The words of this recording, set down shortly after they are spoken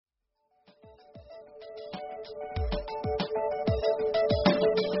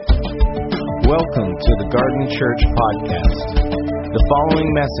Welcome to the Garden Church podcast. The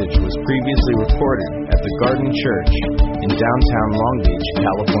following message was previously recorded at the Garden Church in downtown Long Beach,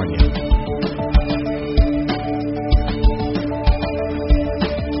 California.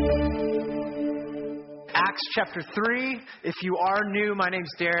 Acts chapter 3. If you are new, my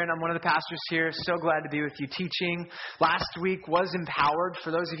name's Darren. I'm one of the pastors here. So glad to be with you teaching. Last week was Empowered.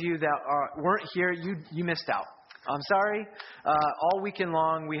 For those of you that weren't here, you missed out. I'm sorry. All weekend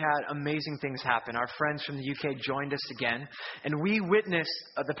long, we had amazing things happen. Our friends from the UK joined us again, and we witnessed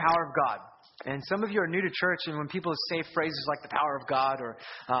the power of God. And some of you are new to church, and when people say phrases like the power of God or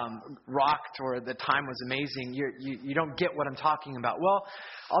rocked or the time was amazing, you don't get what I'm talking about. Well,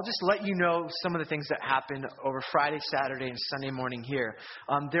 I'll just let you know some of the things that happened over Friday, Saturday, and Sunday morning here.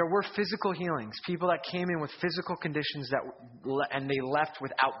 There were physical healings, people that came in with physical conditions and they left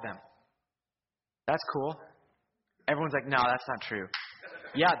without them. That's cool. Everyone's like, no, that's not true.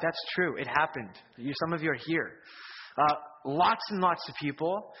 Yeah, that's true. It happened. Some of you are here. Lots and lots of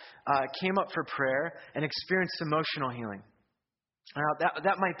people came up for prayer and experienced emotional healing. Now,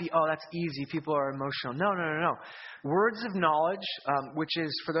 that might be, that's easy. People are emotional. No. Words of knowledge, which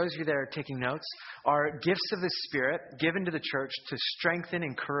is, for those of you that are taking notes, are gifts of the Spirit given to the church to strengthen,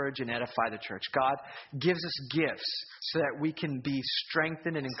 encourage, and edify the church. God gives us gifts so that we can be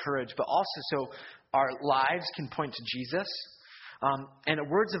strengthened and encouraged, but also so our lives can point to Jesus. And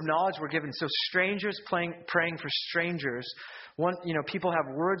words of knowledge were given. So strangers praying for strangers. People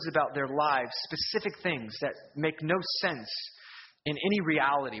have words about their lives, specific things that make no sense in any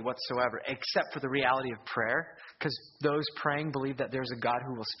reality whatsoever, except for the reality of prayer, because those praying believe that there's a God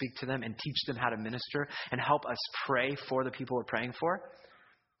who will speak to them and teach them how to minister and help us pray for the people we're praying for.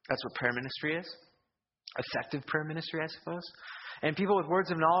 That's what prayer ministry is. Effective prayer ministry, I suppose. And people with words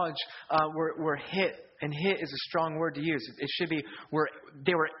of knowledge were hit, and hit is a strong word to use. It should be,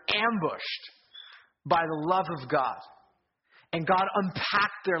 they were ambushed by the love of God. And God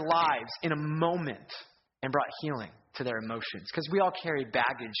unpacked their lives in a moment and brought healing to their emotions. Because we all carry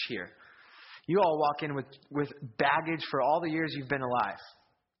baggage here. You all walk in with baggage for all the years you've been alive.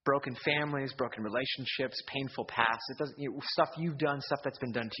 Broken families, broken relationships, painful past. Stuff you've done, stuff that's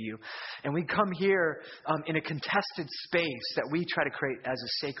been done to you. And we come here in a contested space that we try to create as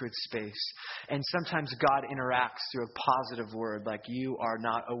a sacred space. And sometimes God interacts through a positive word like, you are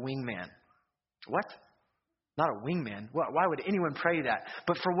not a wingman. What? Not a wingman. Why would anyone pray that?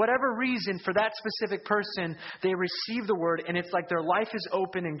 But for whatever reason, for that specific person, they receive the word, and it's like their life is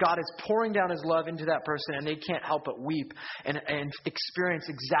open, and God is pouring down His love into that person, and they can't help but weep and experience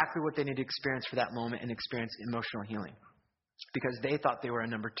exactly what they need to experience for that moment and experience emotional healing. Because they thought they were a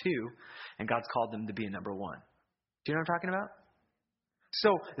number 2, and God's called them to be a number 1. Do you know what I'm talking about?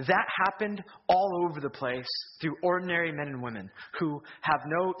 So that happened all over the place through ordinary men and women who have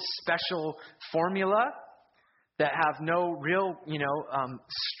no special formula, that have no real,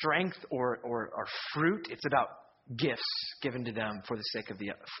 strength or fruit. It's about gifts given to them for the sake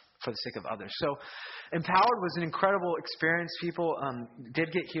of others. So, Empowered was an incredible experience. People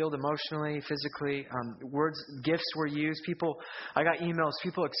did get healed emotionally, physically. Gifts were used. I got emails.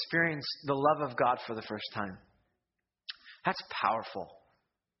 People experienced the love of God for the first time. That's powerful.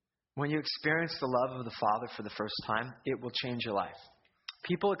 When you experience the love of the Father for the first time, it will change your life.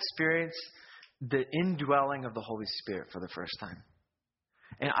 People experience the indwelling of the Holy Spirit for the first time.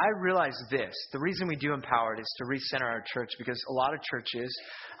 And I realize this. The reason we do Empowered is to recenter our church, because a lot of churches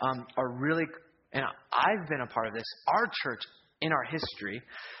are really, and I've been a part of this, our church in our history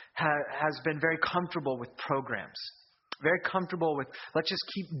has been very comfortable with programs. Very comfortable with, let's just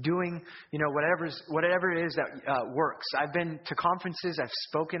keep doing, whatever it is that works. I've been to conferences. I've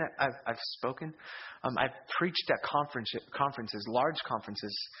spoken. I've preached at conferences, large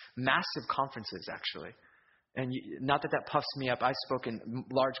conferences, massive conferences, actually. And not that puffs me up. I've spoken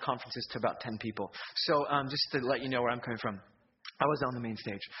large conferences to about 10 people. So just to let you know where I'm coming from, I was on the main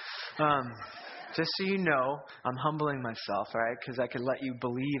stage. Just so you know, I'm humbling myself, all right? Because I could let you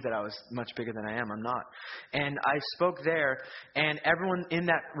believe that I was much bigger than I am. I'm not. And I spoke there, and everyone in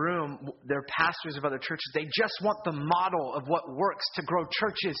that room, they're pastors of other churches. They just want the model of what works to grow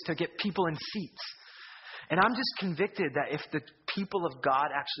churches, to get people in seats. And I'm just convicted that if the people of God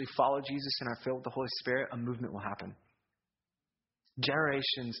actually follow Jesus and are filled with the Holy Spirit, a movement will happen.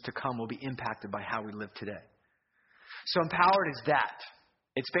 Generations to come will be impacted by how we live today. So Empowered is that.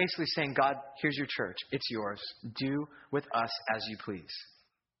 It's basically saying, God, here's your church. It's yours. Do with us as you please.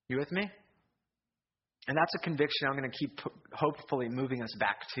 You with me? And that's a conviction I'm going to keep hopefully moving us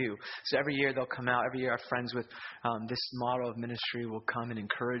back to. So every year they'll come out. Every year our friends with this model of ministry will come and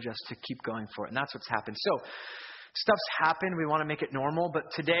encourage us to keep going for it. And that's what's happened. So Stuff's happened. We want to make it normal.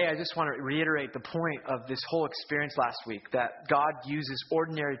 But today, I just want to reiterate the point of this whole experience last week, that God uses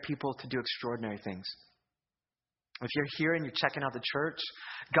ordinary people to do extraordinary things. If you're here and you're checking out the church,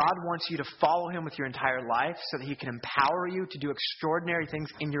 God wants you to follow him with your entire life so that he can empower you to do extraordinary things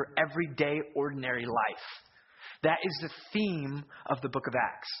in your everyday, ordinary life. That is the theme of the book of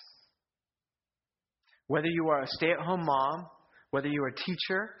Acts. Whether you are a stay-at-home mom, whether you're a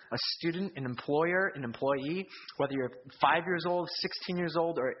teacher, a student, an employer, an employee, whether you're 5 years old, 16 years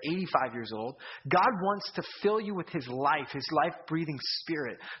old, or 85 years old, God wants to fill you with his life-breathing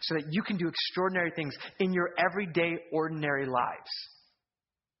spirit, so that you can do extraordinary things in your everyday, ordinary lives.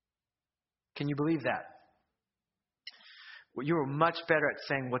 Can you believe that? Well, you are much better at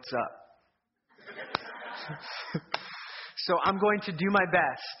saying, "What's up?" So I'm going to do my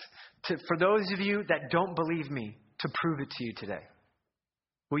best for those of you that don't believe me, to prove it to you today.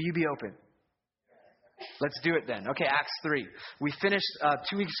 Will you be open? Let's do it then. Okay, Acts 3. We finished,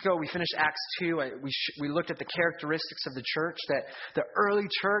 2 weeks ago, we finished Acts 2. We looked at the characteristics of the church, that the early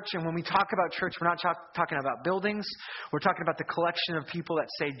church, and when we talk about church, we're not talking about buildings. We're talking about the collection of people that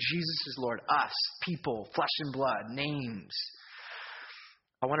say Jesus is Lord. Us, people, flesh and blood, names.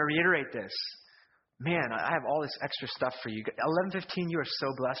 I want to reiterate this. Man, I have all this extra stuff for you. 11:15, you are so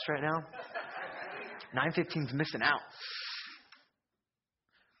blessed right now. 9:15's missing out.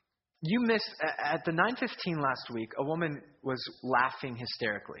 You missed, at the 9:15 last week, a woman was laughing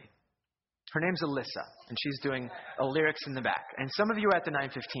hysterically. Her name's Alyssa, and she's doing lyrics in the back. And some of you were at the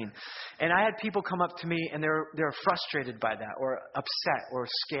 9:15. And I had people come up to me, and they're frustrated by that, or upset, or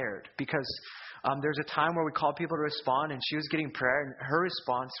scared. Because there's a time where we called people to respond, and she was getting prayer, and her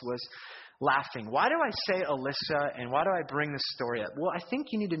response was laughing. Why do I say Alyssa, and why do I bring this story up? Well, I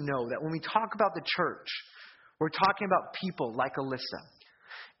think you need to know that when we talk about the church, we're talking about people like Alyssa.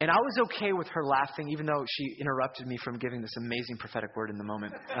 And I was okay with her laughing, even though she interrupted me from giving this amazing prophetic word in the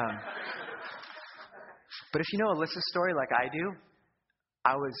moment. But if you know Alyssa's story like I do,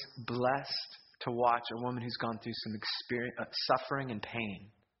 I was blessed to watch a woman who's gone through some suffering and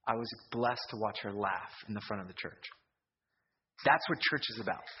pain. I was blessed to watch her laugh in the front of the church. That's what church is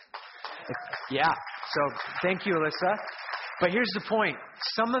about. Yeah. So thank you, Alyssa. But here's the point.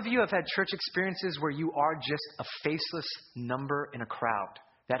 Some of you have had church experiences where you are just a faceless number in a crowd.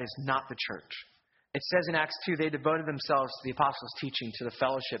 That is not the church. It says in Acts 2, they devoted themselves to the apostles' teaching, to the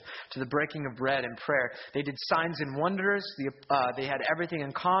fellowship, to the breaking of bread and prayer. They did signs and wonders. They had everything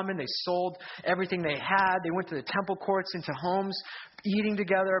in common. They sold everything they had. They went to the temple courts, into homes, eating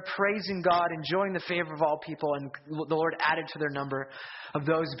together, praising God, enjoying the favor of all people. And the Lord added to their number of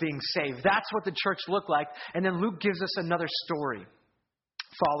those being saved. That's what the church looked like. And then Luke gives us another story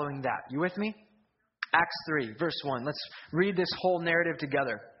following that. You with me? Acts 3, verse 1. Let's read this whole narrative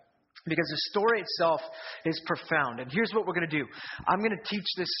together, because the story itself is profound. And here's what we're going to do. I'm going to teach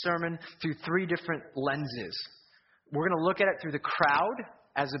this sermon through 3 different lenses. We're going to look at it through the crowd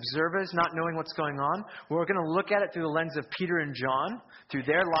as observers, not knowing what's going on. We're going to look at it through the lens of Peter and John, through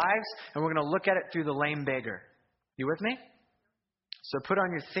their lives. And we're going to look at it through the lame beggar. You with me? So put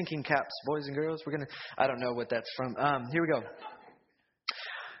on your thinking caps, boys and girls. I don't know what that's from. Here we go.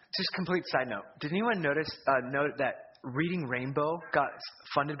 Just complete side note. Did anyone note that Reading Rainbow got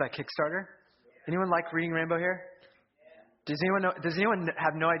funded by Kickstarter? Anyone like Reading Rainbow here? Does anyone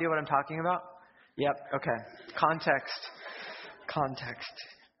have no idea what I'm talking about? Yep. Okay. Context.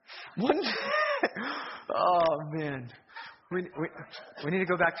 Oh man, we need to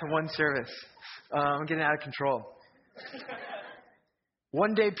go back to one service. I'm getting out of control.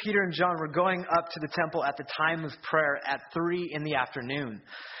 One day, Peter and John were going up to the temple at the time of prayer at 3 p.m.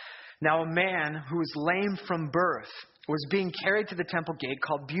 Now, a man who was lame from birth was being carried to the temple gate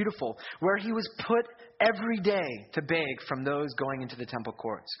called Beautiful, where he was put every day to beg from those going into the temple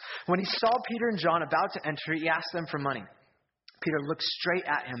courts. When he saw Peter and John about to enter, he asked them for money. Peter looked straight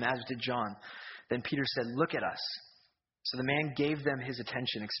at him, as did John. Then Peter said, "Look at us." So the man gave them his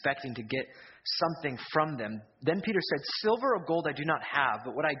attention, expecting to get something from them. Then Peter said, "Silver or gold I do not have,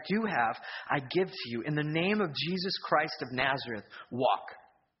 but what I do have I give to you. In the name of Jesus Christ of Nazareth, walk."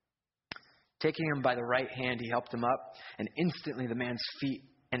 Taking him by the right hand, he helped him up, and instantly the man's feet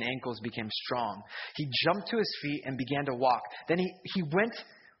and ankles became strong. He jumped to his feet and began to walk. Then he went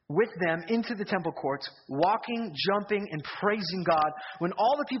with them into the temple courts, walking, jumping, and praising God. When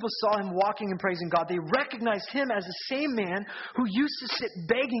all the people saw him walking and praising God, they recognized him as the same man who used to sit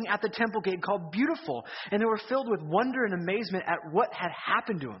begging at the temple gate called Beautiful, and they were filled with wonder and amazement at what had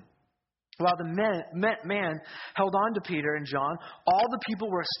happened to him. While the man held on to Peter and John, all the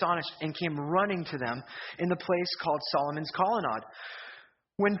people were astonished and came running to them in the place called Solomon's Colonnade.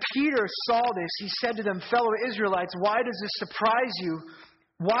 When Peter saw this, he said to them, "Fellow Israelites, why does this surprise you?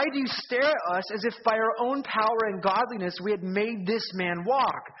 Why do you stare at us as if by our own power and godliness we had made this man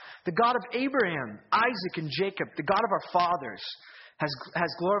walk? The God of Abraham, Isaac, and Jacob, the God of our fathers,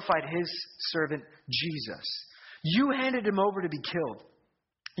 has glorified his servant Jesus. You handed him over to be killed.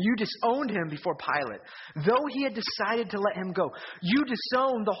 You disowned him before Pilate, though he had decided to let him go. You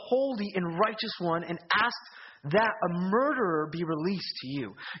disowned the holy and righteous one and asked that a murderer be released to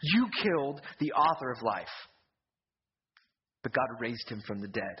you. You killed the author of life. But God raised him from the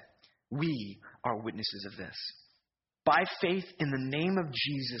dead. We are witnesses of this. By faith in the name of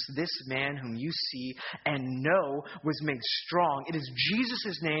Jesus, this man whom you see and know was made strong. It is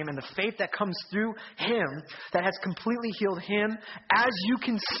Jesus' name and the faith that comes through him that has completely healed him, as you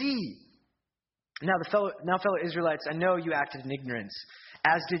can see. Now, fellow Israelites, I know you acted in ignorance,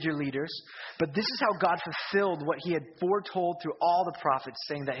 as did your leaders. But this is how God fulfilled what he had foretold through all the prophets,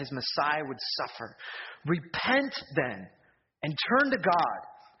 saying that his Messiah would suffer. Repent then and turn to God,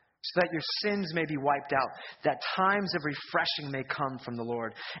 so that your sins may be wiped out, that times of refreshing may come from the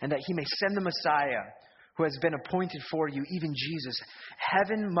Lord, and that he may send the Messiah who has been appointed for you, even Jesus.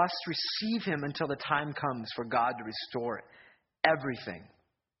 Heaven must receive him until the time comes for God to restore everything,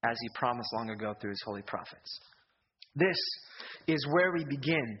 as he promised long ago through his holy prophets. This is where we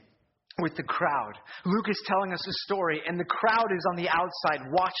begin with the crowd. Luke is telling us a story, and the crowd is on the outside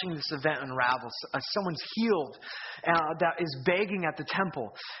watching this event unravel. Someone's healed that is begging at the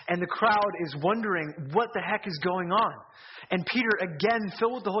temple, and the crowd is wondering what the heck is going on. And Peter, again,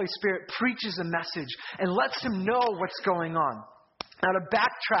 filled with the Holy Spirit, preaches a message and lets him know what's going on. Now, to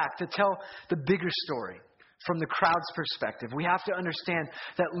backtrack, to tell the bigger story from the crowd's perspective, we have to understand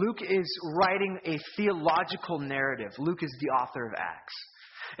that Luke is writing a theological narrative. Luke is the author of Acts.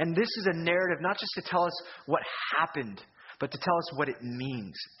 And this is a narrative not just to tell us what happened, but to tell us what it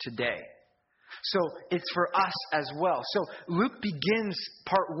means today. So it's for us as well. So Luke begins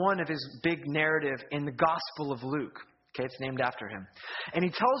part one of his big narrative in the Gospel of Luke. Okay, it's named after him. And he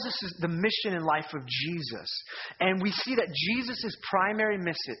tells us the mission and life of Jesus. And we see that Jesus' primary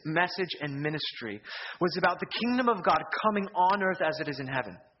message and ministry was about the kingdom of God coming on earth as it is in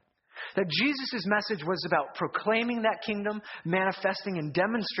heaven. That Jesus' message was about proclaiming that kingdom, manifesting and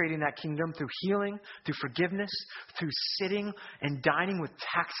demonstrating that kingdom through healing, through forgiveness, through sitting and dining with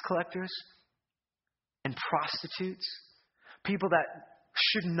tax collectors and prostitutes. People that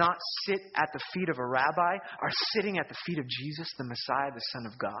should not sit at the feet of a rabbi are sitting at the feet of Jesus, the Messiah, the Son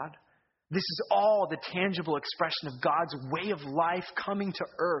of God. This is all the tangible expression of God's way of life coming to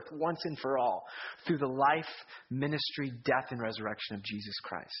earth once and for all through the life, ministry, death, and resurrection of Jesus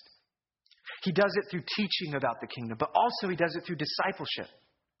Christ. He does it through teaching about the kingdom, but also he does it through discipleship.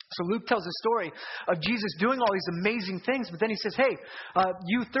 So Luke tells the story of Jesus doing all these amazing things, but then he says, hey,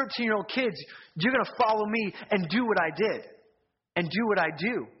 you 13-year-old kids, you're going to follow me and do what I did and do what I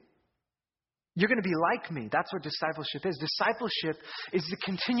do. You're going to be like me. That's what discipleship is. Discipleship is the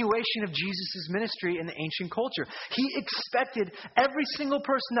continuation of Jesus' ministry in the ancient culture. He expected every single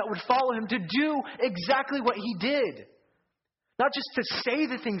person that would follow him to do exactly what he did. Not just to say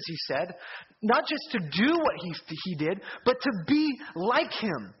the things he said, not just to do what he did, but to be like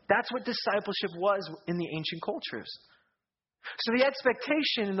him. That's what discipleship was in the ancient cultures. So the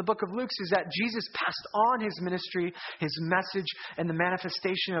expectation in the book of Luke is that Jesus passed on his ministry, his message, and the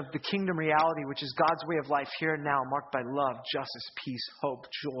manifestation of the kingdom reality, which is God's way of life here and now, marked by love, justice, peace, hope,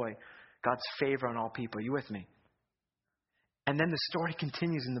 joy, God's favor on all people. Are you with me? And then the story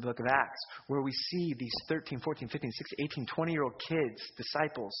continues in the book of Acts, where we see these 13, 14, 15, 16, 18, 20-year-old kids,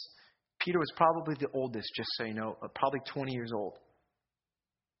 disciples. Peter was probably the oldest, just so you know, probably 20 years old.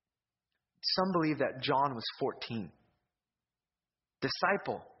 Some believe that John was 14.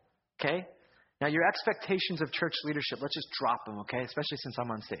 Disciple, okay? Now, your expectations of church leadership, let's just drop them, okay? Especially since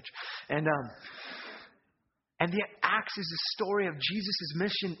I'm on stage. And the Acts is the story of Jesus'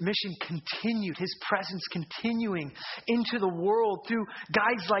 mission continued, his presence continuing into the world through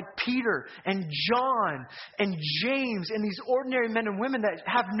guys like Peter and John and James and these ordinary men and women that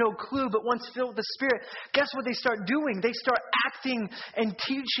have no clue, but once filled with the Spirit, guess what they start doing? They start acting and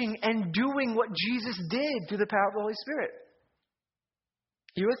teaching and doing what Jesus did through the power of the Holy Spirit.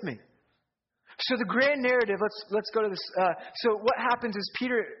 You with me? So the grand narrative, let's go to this. So what happens is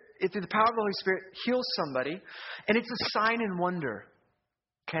Peter, through the power of the Holy Spirit, heals somebody, and it's a sign and wonder.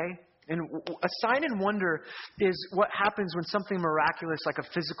 Okay? And a sign and wonder is what happens when something miraculous like a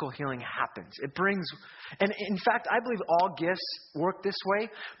physical healing happens. It brings, and in fact, I believe all gifts work this way,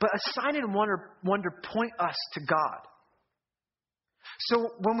 but a sign and wonder point us to God.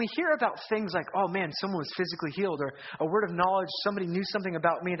 So when we hear about things like, oh man, someone was physically healed, or a word of knowledge, somebody knew something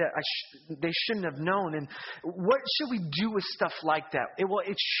about me that they shouldn't have known, and what should we do with stuff like that?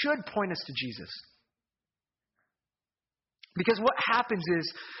 It should point us to Jesus. Because what happens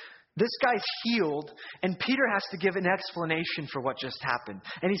is, this guy's healed, and Peter has to give an explanation for what just happened.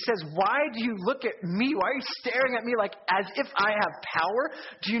 And he says, why do you look at me? Why are you staring at me like as if I have power?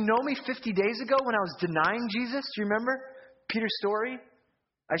 Do you know me 50 days ago when I was denying Jesus? Do you remember Peter's story?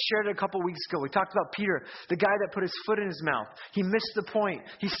 I shared it a couple weeks ago. We talked about Peter, the guy that put his foot in his mouth. He missed the point.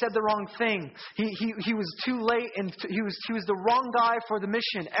 He said the wrong thing. He was too late, and he was the wrong guy for the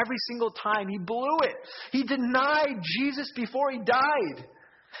mission every single time. He blew it. He denied Jesus before he died.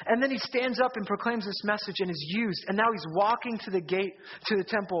 And then he stands up and proclaims this message and is used. And now he's walking to the gate, to the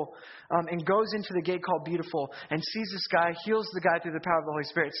temple, and goes into the gate called Beautiful and sees this guy, heals the guy through the power of the Holy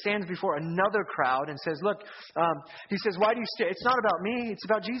Spirit, stands before another crowd and says, look, he says, why do you stare? It's not about me, it's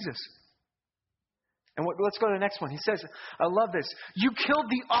about Jesus. And let's go to the next one. He says, I love this. You killed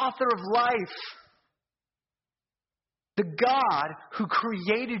the author of life. The God who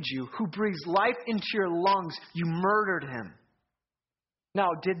created you, who breathes life into your lungs, you murdered him.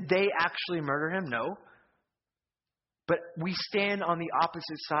 Now, did they actually murder him? No. But we stand on the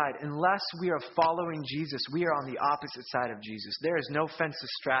opposite side. Unless we are following Jesus, we are on the opposite side of Jesus. There is no fence to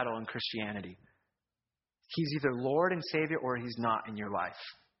straddle in Christianity. He's either Lord and Savior or he's not in your life.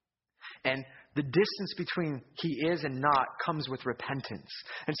 And the distance between he is and not comes with repentance.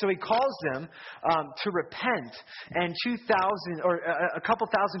 And so he calls them to repent. And 2,000 or a couple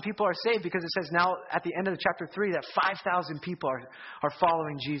thousand people are saved, because it says now at the end of chapter 3 that 5,000 people are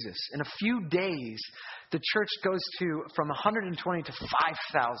following Jesus. In a few days, the church goes from 120 to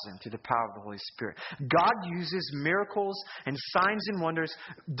 5,000 through the power of the Holy Spirit. God uses miracles and signs and wonders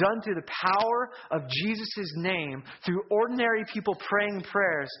done through the power of Jesus' name, through ordinary people praying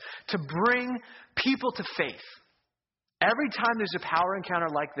prayers, to bring people to faith. Every time there's a power encounter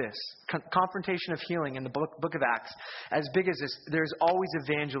like this, confrontation of healing in the book of Acts, as big as this, there's always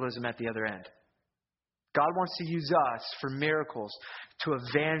evangelism at the other end. God wants to use us for miracles to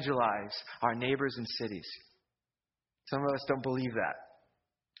evangelize our neighbors and cities. Some of us don't believe that.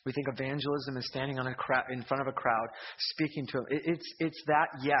 We think evangelism is standing in front of a crowd, speaking to them. It's that,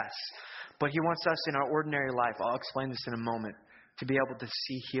 yes. But he wants us in our ordinary life, I'll explain this in a moment, to be able to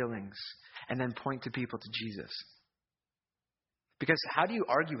see healings and then point to people to Jesus. Because how do you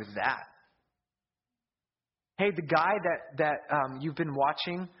argue with that? Hey, the guy that you've been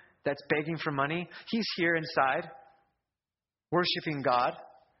watching that's begging for money, he's here inside, worshiping God.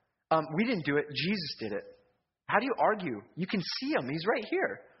 We didn't do it. Jesus did it. How do you argue? You can see him. He's right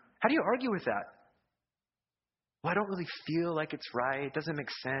here. How do you argue with that? Well, I don't really feel like it's right. It doesn't make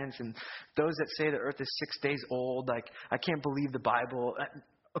sense. And those that say the earth is 6 days old, like, I can't believe the Bible.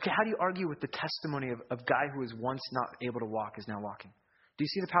 Okay, how do you argue with the testimony of a guy who was once not able to walk is now walking? Do you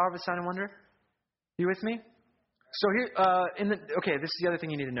see the power of a sign and wonder? You with me? So here, this is the other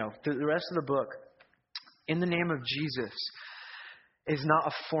thing you need to know. The rest of the book, in the name of Jesus, is not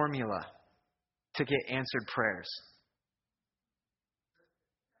a formula to get answered prayers.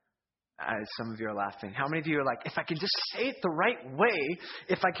 Some of you are laughing. How many of you are like, if I can just say it the right way,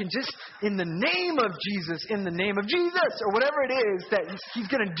 if I can just, in the name of Jesus, or whatever it is, that he's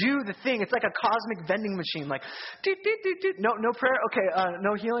going to do the thing. It's like a cosmic vending machine, like, no prayer, okay,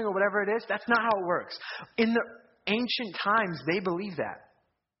 no healing or whatever it is. That's not how it works. In the ancient times, they believed that.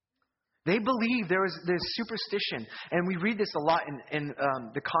 They believed there's superstition. And we read this a lot in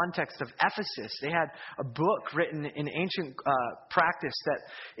the context of Ephesus. They had a book written in ancient practice that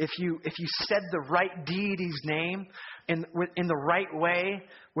if you said the right deity's name in the right way,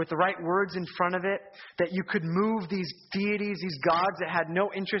 with the right words in front of it, that you could move these deities, these gods that had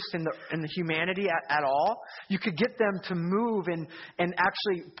no interest in the humanity at all. You could get them to move and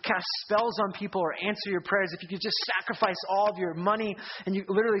actually cast spells on people or answer your prayers if you could just sacrifice all of your money. And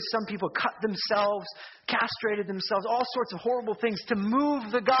some people cut themselves, castrated themselves, all sorts of horrible things to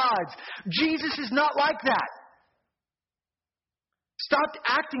move the gods. Jesus is not like that. Stop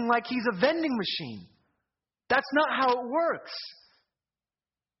acting like he's a vending machine. That's not how it works.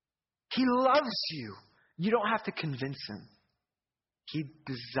 He loves you. You don't have to convince him. He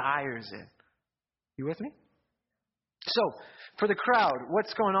desires it. You with me? So, for the crowd,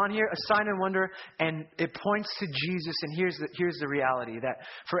 what's going on here? A sign and wonder, and it points to Jesus. And here's the reality, that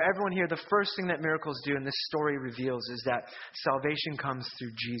for everyone here, the first thing that miracles do, and this story reveals, is that salvation comes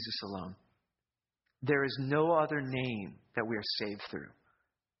through Jesus alone. There is no other name that we are saved through.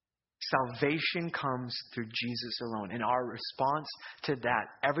 Salvation comes through Jesus alone. And our response to that,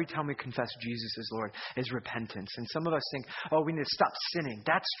 every time we confess Jesus as Lord, is repentance. And some of us think, oh, we need to stop sinning.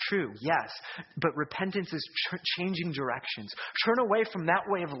 That's true, yes. But repentance is changing directions. Turn away from that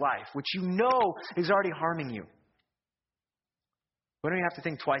way of life, which you know is already harming you. We don't even have to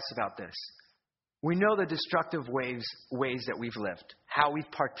think twice about this. We know the destructive ways that we've lived, how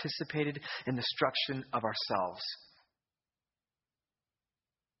we've participated in the destruction of ourselves.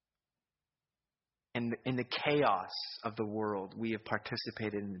 And in the chaos of the world, we have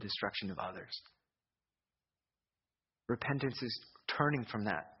participated in the destruction of others. Repentance is turning from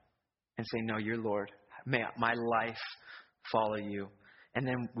that and saying, no, you're Lord. May my life follow you. And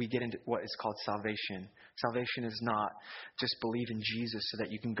then we get into what is called salvation. Salvation is not just believe in Jesus so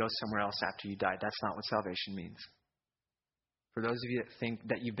that you can go somewhere else after you die. That's not what salvation means. For those of you that think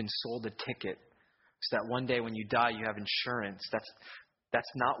that you've been sold a ticket so that one day when you die you have insurance,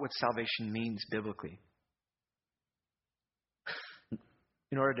 that's not what salvation means biblically.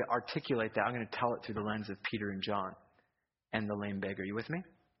 In order to articulate that, I'm going to tell it through the lens of Peter and John and the lame beggar. You with me?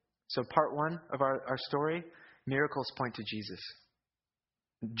 So part one of our story, miracles point to Jesus.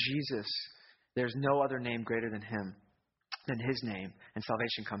 Jesus, there's no other name greater than him, than his name, and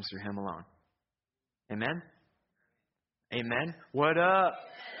salvation comes through him alone. Amen? Amen? What up?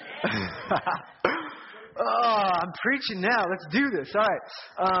 Oh, I'm preaching now. Let's do this. All right.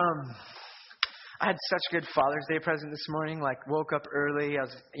 I had such a good Father's Day present this morning. Like, woke up early. I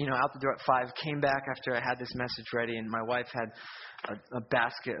was, out the door at 5. Came back after I had this message ready, and my wife had a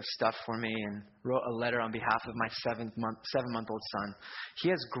basket of stuff for me and wrote a letter on behalf of my 7-month-old son. He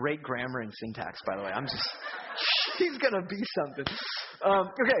has great grammar and syntax, by the way. He's gonna be something.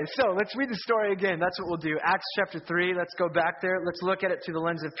 Okay, so let's read the story again. That's what we'll do. Acts chapter 3. Let's go back there. Let's look at it through the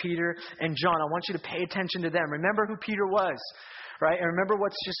lens of Peter and John. I want you to pay attention to them. Remember who Peter was. Right? And remember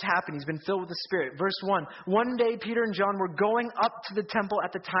what's just happened. He's been filled with the Spirit. Verse 1. One day, Peter and John were going up to the temple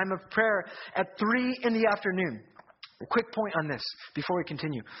at the time of prayer at 3 in the afternoon. A quick point on this before we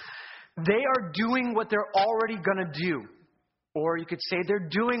continue. They are doing what they're already going to do. Or you could say they're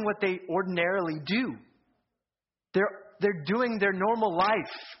doing what they ordinarily do. They're doing their normal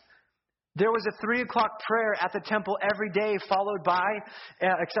life. There was a 3 o'clock prayer at the temple every day, followed by,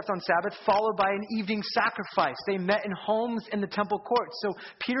 except on Sabbath, followed by an evening sacrifice. They met in homes in the temple courts. So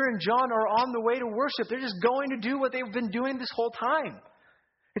Peter and John are on the way to worship. They're just going to do what they've been doing this whole time.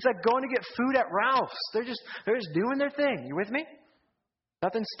 It's like going to get food at Ralph's. They're just doing their thing. You with me?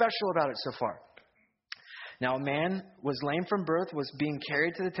 Nothing special about it so far. Now a man was lame from birth, was being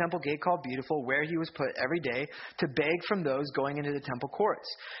carried to the temple gate called Beautiful, where he was put every day to beg from those going into the temple courts.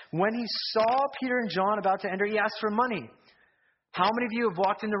 When he saw Peter and John about to enter, he asked for money. How many of you have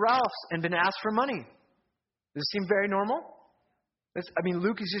walked into Ralph's and been asked for money? Does it seem very normal?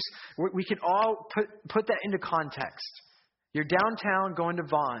 Luke is just, we can all put that into context. You're downtown going to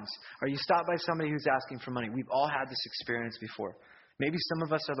Vaughn's, or you stop by somebody who's asking for money. We've all had this experience before. Maybe some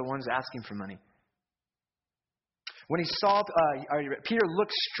of us are the ones asking for money. When he saw, Peter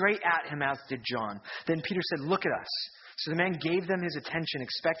looked straight at him, as did John. Then Peter said, "Look at us." So the man gave them his attention,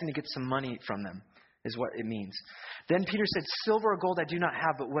 expecting to get some money from them, is what it means. Then Peter said, "Silver or gold I do not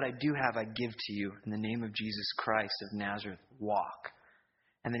have, but what I do have I give to you. In the name of Jesus Christ of Nazareth, walk."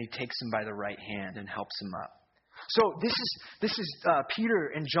 And then he takes him by the right hand and helps him up. So this is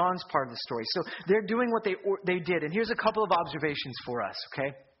Peter and John's part of the story. So they're doing what they did. And here's a couple of observations for us, okay?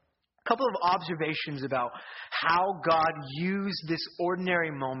 A couple of observations about how God used this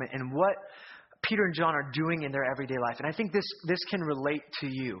ordinary moment and what Peter and John are doing in their everyday life. And I think this can relate to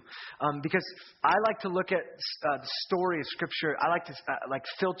you. Because I like to look at the story of Scripture. I like to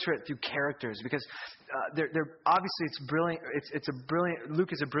filter it through characters. Because they're obviously it's brilliant. It's a brilliant.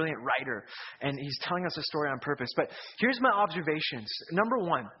 Luke is a brilliant writer. And he's telling us a story on purpose. But here's my observations. Number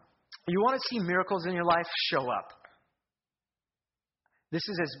one, you want to see miracles in your life? Show up. This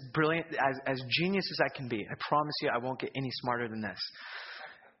is as brilliant, as genius as I can be. I promise you I won't get any smarter than this.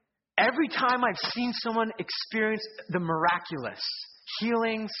 Every time I've seen someone experience the miraculous,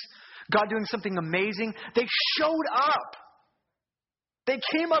 healings, God doing something amazing, they showed up. They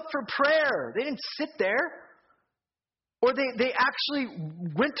came up for prayer. They didn't sit there. Or they actually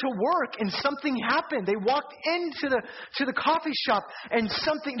went to work and something happened. They walked into the coffee shop and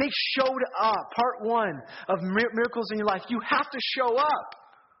they showed up. Part one of miracles in your life. You have to show up.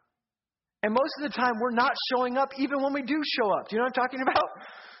 And most of the time we're not showing up even when we do show up. Do you know what I'm talking about?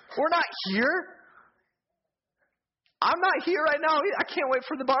 We're not here. I'm not here right now. I can't wait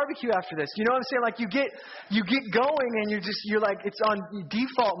for the barbecue after this. You know what I'm saying? Like you get going and you're like, it's on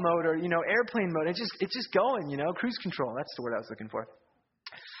default mode or, airplane mode. It's just going, cruise control. That's the word I was looking for.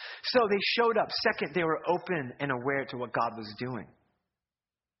 So they showed up. Second, they were open and aware to what God was doing.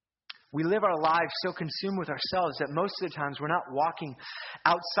 We live our lives so consumed with ourselves that most of the times we're not walking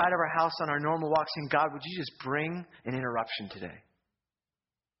outside of our house on our normal walks saying, God, would you just bring an interruption today?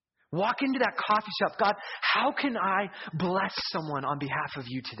 Walk into that coffee shop. God, how can I bless someone on behalf of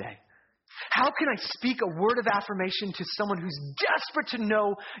you today? How can I speak a word of affirmation to someone who's desperate to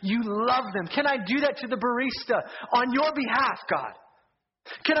know you love them? Can I do that to the barista on your behalf, God?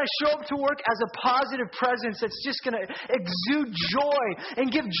 Can I show up to work as a positive presence that's just going to exude joy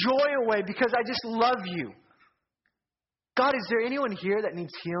and give joy away because I just love you? God, is there anyone here that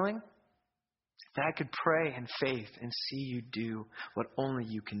needs healing? That I could pray in faith and see you do what only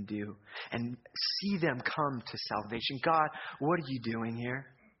you can do and see them come to salvation. God, what are you doing here?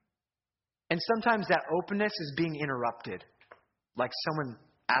 And sometimes that openness is being interrupted, like someone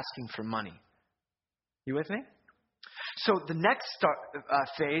asking for money. You with me? So the next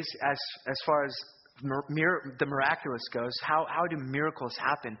phase, as far as the miraculous goes, how do miracles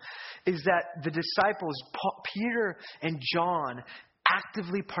happen, is that the disciples, Peter and John,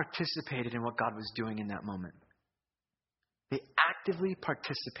 actively participated in what God was doing in that moment. They actively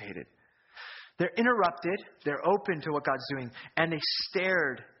participated. They're interrupted, they're open to what God's doing, and they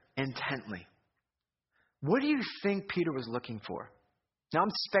stared intently. What do you think Peter was looking for? Now,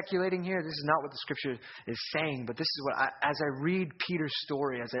 I'm speculating here. This is not what the scripture is saying, but this is what, as I read Peter's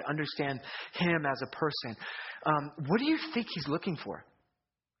story, as I understand him as a person, what do you think he's looking for?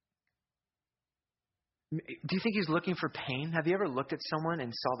 Do you think he's looking for pain? Have you ever looked at someone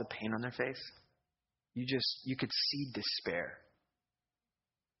and saw the pain on their face? You could see despair.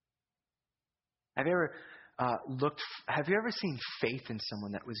 Have you ever seen faith in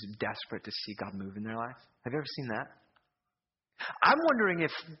someone that was desperate to see God move in their life? Have you ever seen that? I'm wondering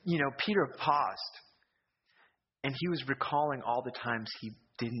if, Peter paused and he was recalling all the times he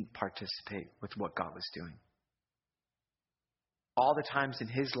didn't participate with what God was doing. All the times in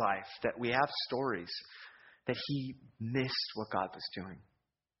his life that we have stories that he missed what God was doing.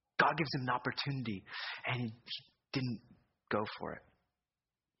 God gives him an opportunity and he didn't go for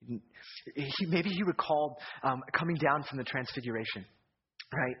it. Maybe he recalled coming down from the transfiguration.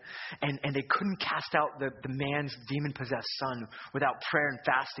 Right? And they couldn't cast out the man's demon-possessed son without prayer and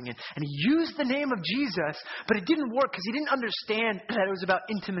fasting. And he used the name of Jesus, but it didn't work because he didn't understand that it was about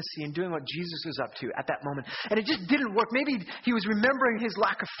intimacy and doing what Jesus was up to at that moment. And it just didn't work. Maybe he was remembering his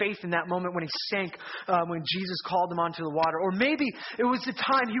lack of faith in that moment when he sank, when Jesus called him onto the water. Or maybe it was the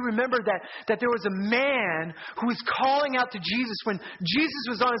time he remembered that there was a man who was calling out to Jesus when Jesus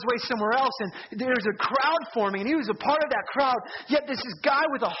was on his way somewhere else. And there was a crowd forming, and he was a part of that crowd. Yet this is guy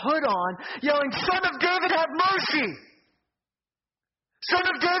with a hood on, yelling, "Son of David, have mercy! Son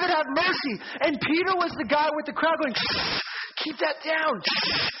of David, have mercy!" And Peter was the guy with the crowd going, "Keep that down.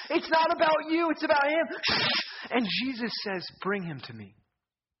 It's not about you, it's about him." And Jesus says, "Bring him to me."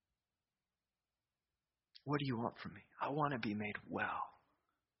 What do you want from me? I want to be made well.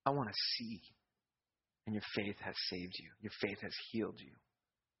 I want to see. And your faith has saved you. Your faith has healed you.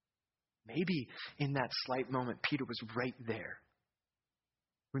 Maybe in that slight moment, Peter was right there,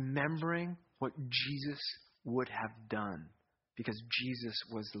 remembering what Jesus would have done because Jesus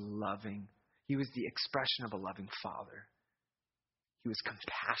was loving. He was the expression of a loving Father. He was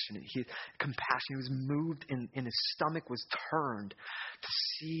compassionate. He was moved and his stomach was turned to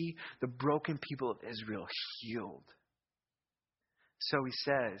see the broken people of Israel healed. So he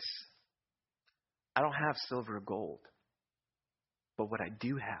says, "I don't have silver or gold, but what I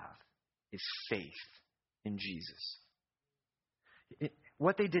do have is faith in Jesus."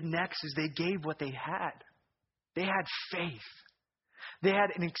 What they did next is they gave what they had. They had faith. They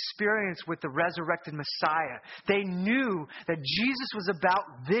had an experience with the resurrected Messiah. They knew that Jesus was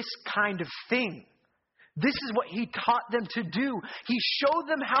about this kind of thing. This is what he taught them to do. He showed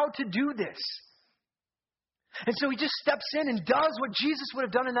them how to do this. And so he just steps in and does what Jesus would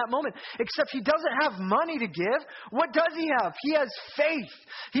have done in that moment, except he doesn't have money to give. What does he have? He has faith.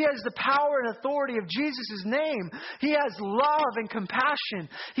 He has the power and authority of Jesus' name. He has love and compassion.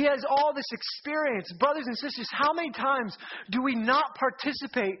 He has all this experience. Brothers and sisters, how many times do we not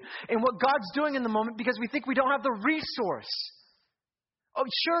participate in what God's doing in the moment because we think we don't have the resource? Oh,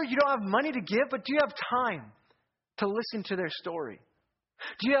 sure, you don't have money to give, but do you have time to listen to their story?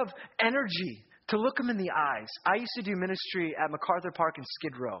 Do you have energy to look them in the eyes? I used to do ministry at MacArthur Park in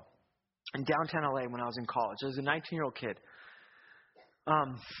Skid Row in downtown LA when I was in college. I was a 19-year-old kid.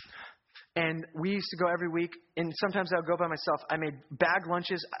 And we used to go every week, and sometimes I would go by myself. I made bag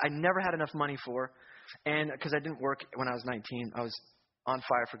lunches I never had enough money for, and because I didn't work when I was 19. I was on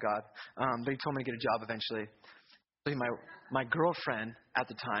fire for God. But he told me to get a job eventually. My girlfriend at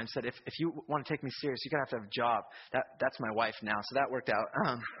the time said, if you want to take me serious, you're going to have a job. That's my wife now, so that worked out.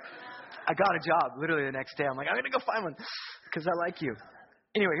 I got a job literally the next day. I'm like, I'm going to go find one because I like you.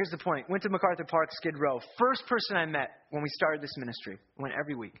 Anyway, here's the point. Went to MacArthur Park, Skid Row. First person I met when we started this ministry, went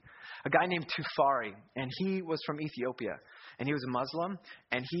every week, a guy named Tufari, and he was from Ethiopia, and he was a Muslim,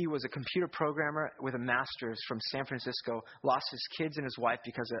 and he was a computer programmer with a master's from San Francisco, lost his kids and his wife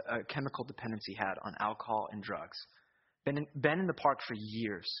because of a chemical dependence he had on alcohol and drugs. Been in the park for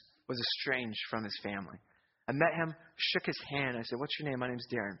years, was estranged from his family. I met him, shook his hand. I said, what's your name? My name's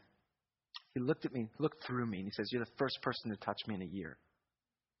Darren. He looked at me, looked through me, and he says, you're the first person to touch me in a year.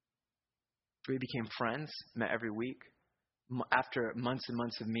 We became friends, met every week. After months and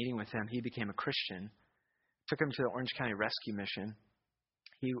months of meeting with him, he became a Christian. Took him to the Orange County Rescue Mission.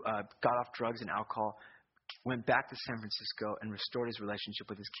 He got off drugs and alcohol, went back to San Francisco, and restored his relationship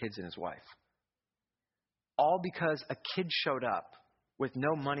with his kids and his wife. All because a kid showed up with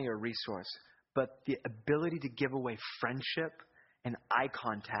no money or resource, but the ability to give away friendship and eye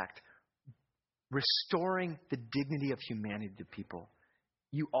contact, restoring the dignity of humanity to people.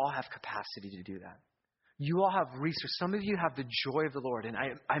 You all have capacity to do that. You all have resources. Some of you have the joy of the Lord, and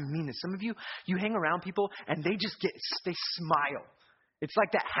I mean this. Some of you hang around people, and they smile. It's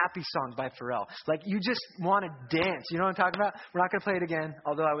like that happy song by Pharrell. Like, you just want to dance. You know what I'm talking about? We're not going to play it again,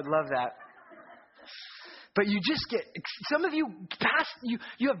 although I would love that. But you just some of you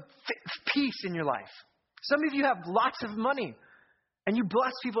you have peace in your life. Some of you have lots of money, and you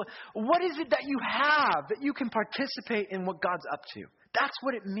bless people. What is it that you have that you can participate in what God's up to? That's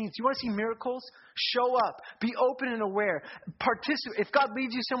what it means. You want to see miracles? Show up. Be open and aware. Participate. If God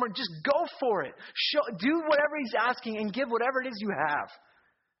leads you somewhere, just go for it. Do whatever He's asking and give whatever it is you have.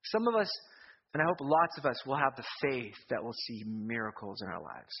 Some of us, and I hope lots of us, will have the faith that will see miracles in our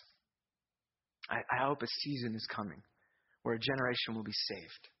lives. I hope a season is coming where a generation will be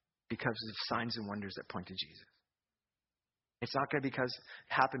saved because of signs and wonders that point to Jesus. It's not going to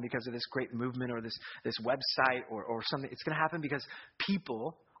happen because of this great movement or this website or something. It's going to happen because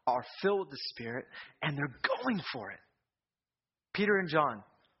people are filled with the Spirit and they're going for it. Peter and John,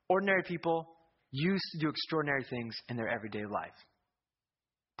 ordinary people, used to do extraordinary things in their everyday life.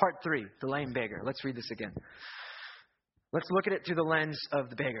 Part 3, the lame beggar. Let's read this again. Let's look at it through the lens of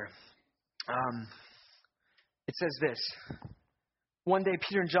the beggar. It says this. One day,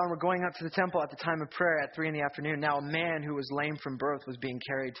 Peter and John were going up to the temple at the time of prayer at 3 p.m. Now, a man who was lame from birth was being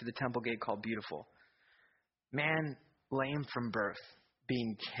carried to the temple gate called Beautiful. Man lame from birth,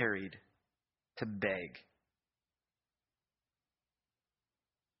 being carried to beg.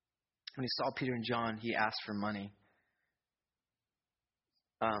 When he saw Peter and John, he asked for money.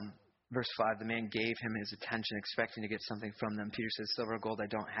 Verse 5, the man gave him his attention, expecting to get something from them. Peter says, silver or gold I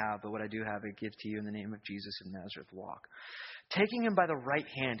don't have, but what I do have I give to you in the name of Jesus of Nazareth, walk. Taking him by the right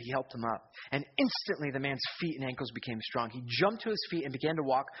hand, he helped him up. And instantly the man's feet and ankles became strong. He jumped to his feet and began to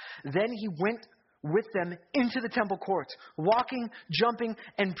walk. Then he went with them into the temple courts, walking, jumping,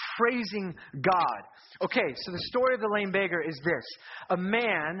 and praising God. Okay, so the story of the lame beggar is this. A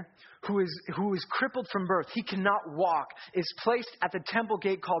man who is crippled from birth, he cannot walk, is placed at the temple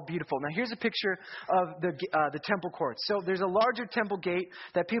gate called Beautiful. Now here's a picture of the temple courts. So there's a larger temple gate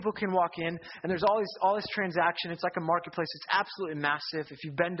that people can walk in, and there's all this transaction. It's like a marketplace. It's absolutely massive. If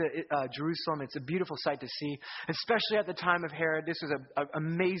you've been to Jerusalem, it's a beautiful sight to see, especially at the time of Herod. This was an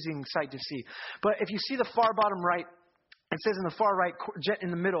amazing sight to see. But if you see the far bottom right, it says in the far right,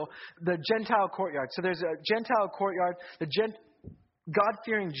 in the middle, the Gentile courtyard. So there's a Gentile courtyard.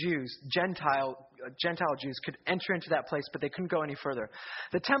 God-fearing Jews, Gentile Jews, could enter into that place, but they couldn't go any further.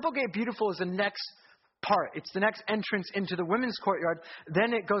 The Temple Gate Beautiful is the next part. It's the next entrance into the women's courtyard.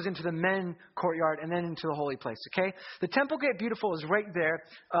 Then it goes into the men's courtyard and then into the holy place, okay? The Temple Gate Beautiful is right there,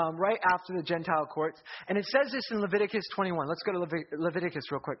 right after the Gentile courts. And it says this in Leviticus 21. Let's go to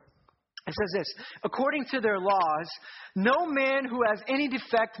Leviticus real quick. It says this, according to their laws, no man who has any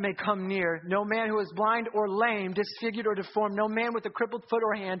defect may come near, no man who is blind or lame, disfigured or deformed, no man with a crippled foot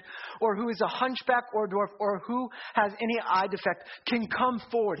or hand, or who is a hunchback or dwarf, or who has any eye defect can come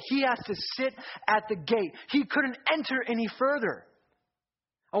forward. He has to sit at the gate. He couldn't enter any further.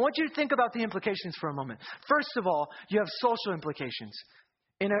 I want you to think about the implications for a moment. First of all, you have social implications.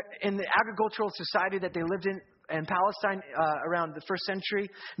 In the agricultural society that they lived in Palestine around the first century,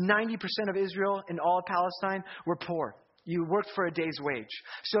 90% of Israel and all of Palestine were poor. You worked for a day's wage.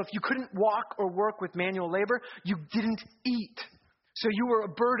 So if you couldn't walk or work with manual labor, you didn't eat. So you were a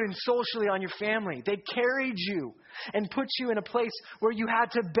burden socially on your family. They carried you and put you in a place where you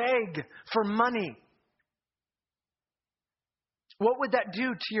had to beg for money. What would that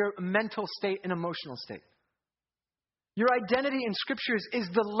do to your mental state and emotional state? Your identity in Scripture is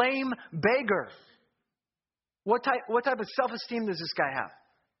the lame beggar. What type of self-esteem does this guy have?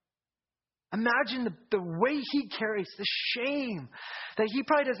 Imagine the way he carries, the shame that he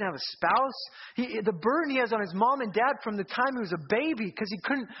probably doesn't have a spouse. The burden he has on his mom and dad from the time he was a baby because he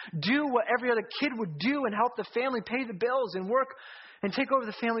couldn't do what every other kid would do and help the family pay the bills and work and take over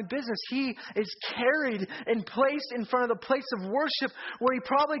the family business. He is carried and placed in front of the place of worship where he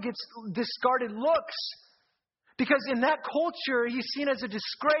probably gets discarded looks. Because in that culture, he's seen as a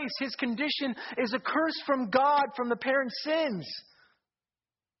disgrace. His condition is a curse from God from the parents' sins.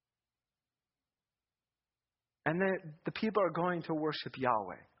 And the people are going to worship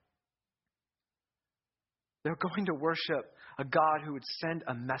Yahweh. They're going to worship a God who would send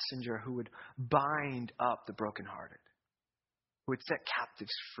a messenger who would bind up the brokenhearted, who would set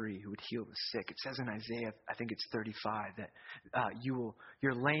captives free, who would heal the sick. It says in Isaiah, I think it's 35, that your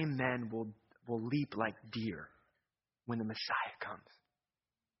lame men will leap like deer when the Messiah comes.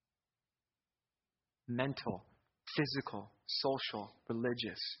 Mental, physical, social,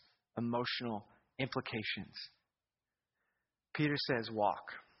 religious, emotional implications. Peter says,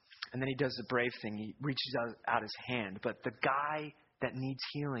 walk. And then he does the brave thing. He reaches out his hand. But the guy that needs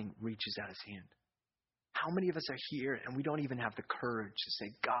healing reaches out his hand. How many of us are here and we don't even have the courage to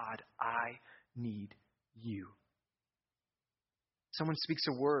say, God, I need you? Someone speaks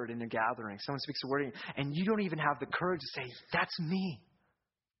a word in a gathering. Someone speaks a word and you don't even have the courage to say, that's me.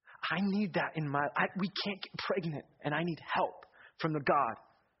 I need that in we can't get pregnant and I need help from the God.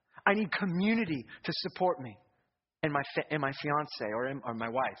 I need community to support me and my fiance or my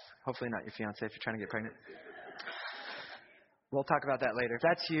wife. Hopefully not your fiance if you're trying to get pregnant. We'll talk about that later. If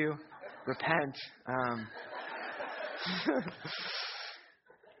that's you, repent.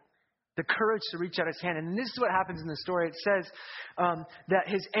 The courage to reach out his hand. And this is what happens in the story. It says that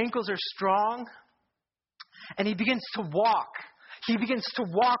his ankles are strong and he begins to walk. He begins to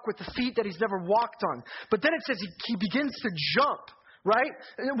walk with the feet that he's never walked on. But then it says he begins to jump. Right?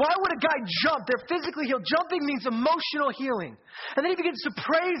 Why would a guy jump? They're physically healed. Jumping means emotional healing. And then he begins to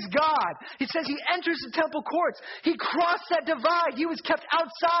praise God. He says he enters the temple courts. He crossed that divide. He was kept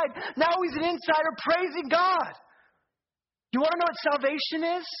outside. Now he's an insider praising God. You want to know what salvation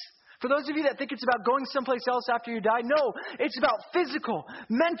is? For those of you that think it's about going someplace else after you die, no. It's about physical,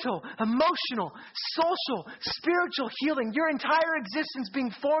 mental, emotional, social, spiritual healing. Your entire existence being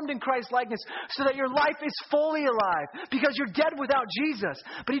formed in Christ's likeness so that your life is fully alive because you're dead without Jesus.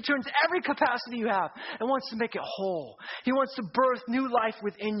 But he turns every capacity you have and wants to make it whole. He wants to birth new life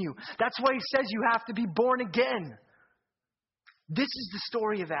within you. That's why he says you have to be born again. This is the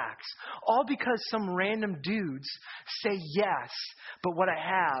story of Acts. All because some random dudes say yes, but what I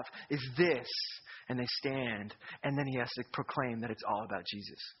have is this. And they stand. And then he has to proclaim that it's all about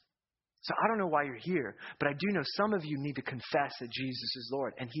Jesus. So I don't know why you're here, but I do know some of you need to confess that Jesus is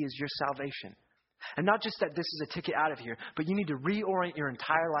Lord and he is your salvation. And not just that this is a ticket out of here, but you need to reorient your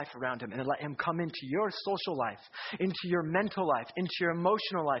entire life around him and let him come into your social life, into your mental life, into your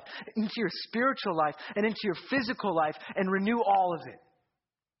emotional life, into your spiritual life, and into your physical life and renew all of it.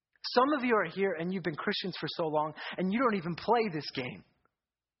 Some of you are here and you've been Christians for so long and you don't even play this game.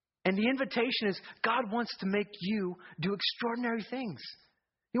 And the invitation is God wants to make you do extraordinary things.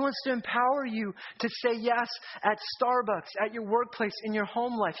 He wants to empower you to say yes at Starbucks, at your workplace, in your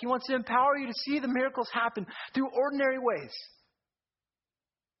home life. He wants to empower you to see the miracles happen through ordinary ways.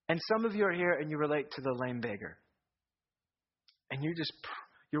 And some of you are here and you relate to the lame beggar. And you're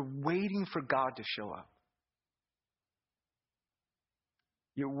waiting for God to show up.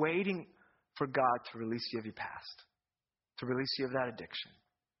 You're waiting for God to release you of your past, to release you of that addiction,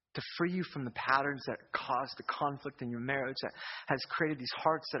 to free you from the patterns that cause the conflict in your marriage that has created these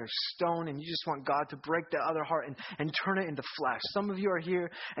hearts that are stone, and you just want God to break that other heart and turn it into flesh. Some of you are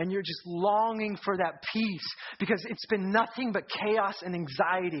here and you're just longing for that peace because it's been nothing but chaos and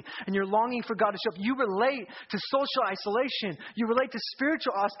anxiety, and you're longing for God to show up. You relate to social isolation. You relate to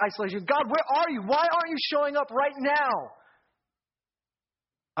spiritual isolation. God, where are you? Why aren't you showing up right now?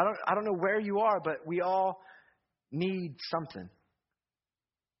 I don't know where you are, but we all need something.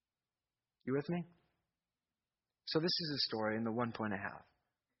 You with me? So this is the story and the one point I have.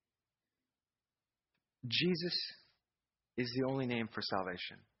 Jesus is the only name for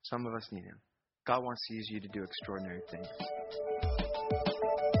salvation. Some of us need him. God wants to use you to do extraordinary things.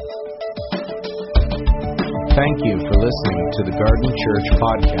 Thank you for listening to the Garden Church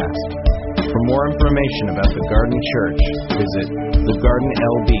podcast. For more information about the Garden Church, visit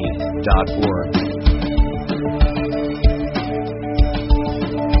thegardnlb.org.